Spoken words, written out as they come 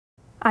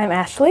I'm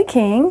Ashley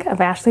King of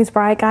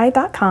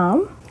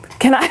ashleysbrideguide.com.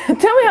 Tell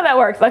me how that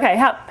works? Okay,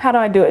 how do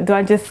I do it? Do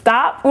I just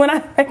stop when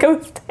I make a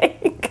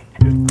mistake?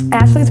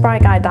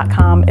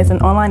 ashleysbrideguide.com is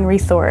an online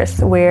resource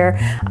where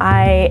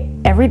I,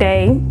 every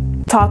day,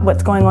 talk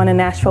what's going on in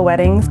Nashville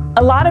weddings.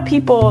 A lot of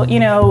people,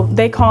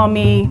 they call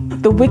me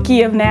the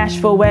wiki of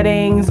Nashville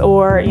weddings,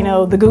 or,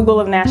 the Google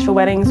of Nashville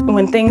weddings.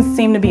 When things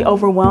seem to be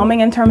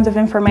overwhelming in terms of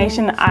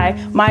information,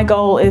 my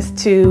goal is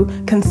to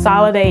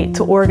consolidate,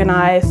 to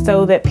organize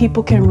so that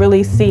people can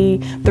really see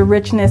the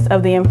richness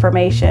of the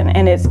information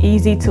and it's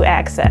easy to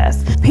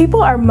access.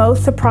 People are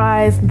most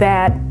surprised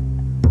that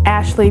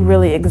Ashley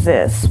really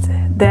exists,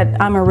 that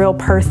I'm a real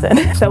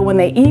person. So when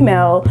they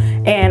email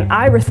and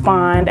I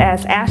respond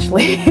as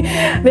Ashley,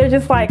 they're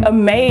just like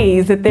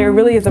amazed that there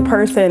really is a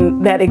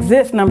person that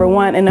exists, number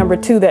one, and number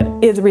two, that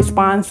is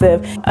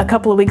responsive. A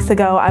couple of weeks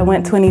ago, I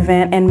went to an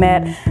event and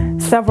met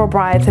several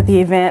brides at the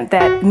event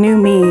that knew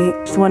me.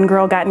 One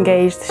girl got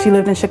engaged, she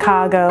lived in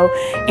Chicago,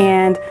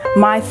 and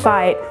my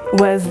site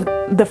was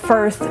the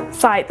first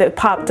site that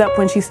popped up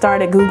when she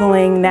started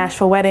Googling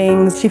Nashville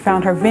weddings. She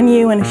found her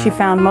venue and she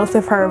found most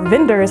of her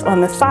vendors on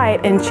the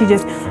site, and she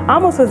just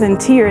almost was in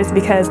tears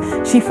because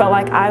she felt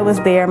like I was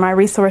there, my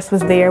resource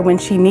was there when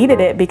she needed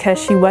it, because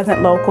she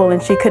wasn't local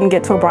and she couldn't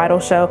get to a bridal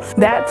show.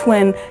 That's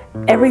when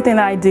everything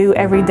that I do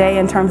every day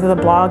in terms of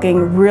the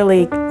blogging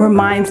really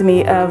reminds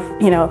me of,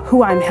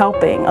 who I'm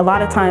helping. A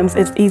lot of times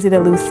it's easy to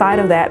lose sight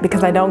of that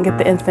because I don't get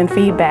the instant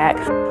feedback.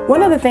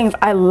 One of the things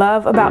I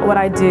love about what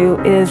I do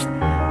is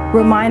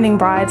reminding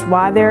brides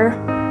why they're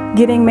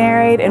getting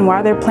married and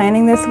why they're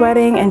planning this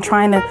wedding, and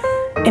trying to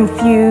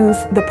infuse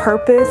the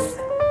purpose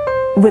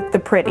with the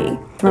pretty.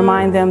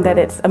 Remind them that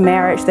it's a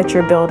marriage that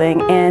you're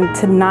building, and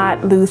to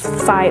not lose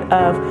sight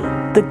of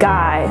the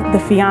guy, the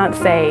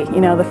fiance,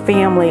 the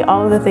family,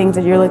 all of the things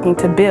that you're looking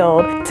to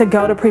build, to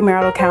go to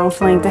premarital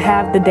counseling, to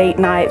have the date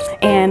nights,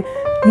 and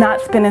not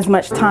spend as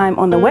much time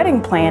on the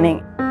wedding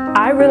planning.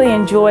 I really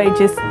enjoy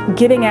just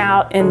getting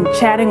out and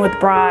chatting with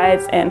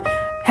brides and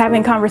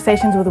having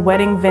conversations with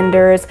wedding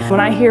vendors. When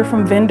I hear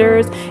from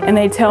vendors and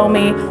they tell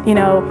me,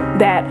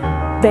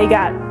 that they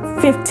got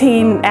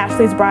 15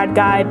 Ashley's Bride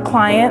Guide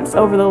clients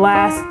over the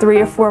last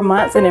 3 or 4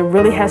 months and it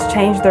really has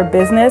changed their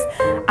business.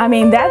 I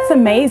mean, that's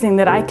amazing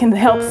that I can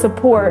help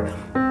support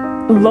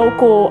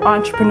local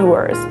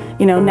entrepreneurs,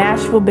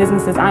 Nashville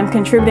businesses. I'm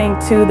contributing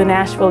to the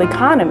Nashville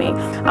economy.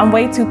 I'm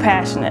way too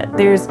passionate.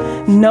 There's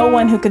no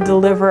one who could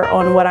deliver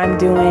on what I'm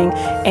doing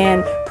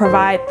and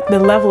provide the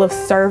level of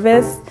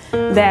service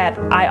that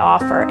I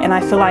offer. And I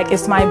feel like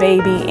it's my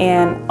baby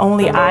and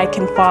only I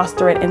can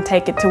foster it and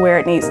take it to where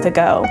it needs to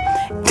go.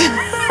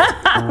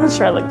 I'm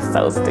sure I look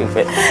so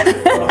stupid.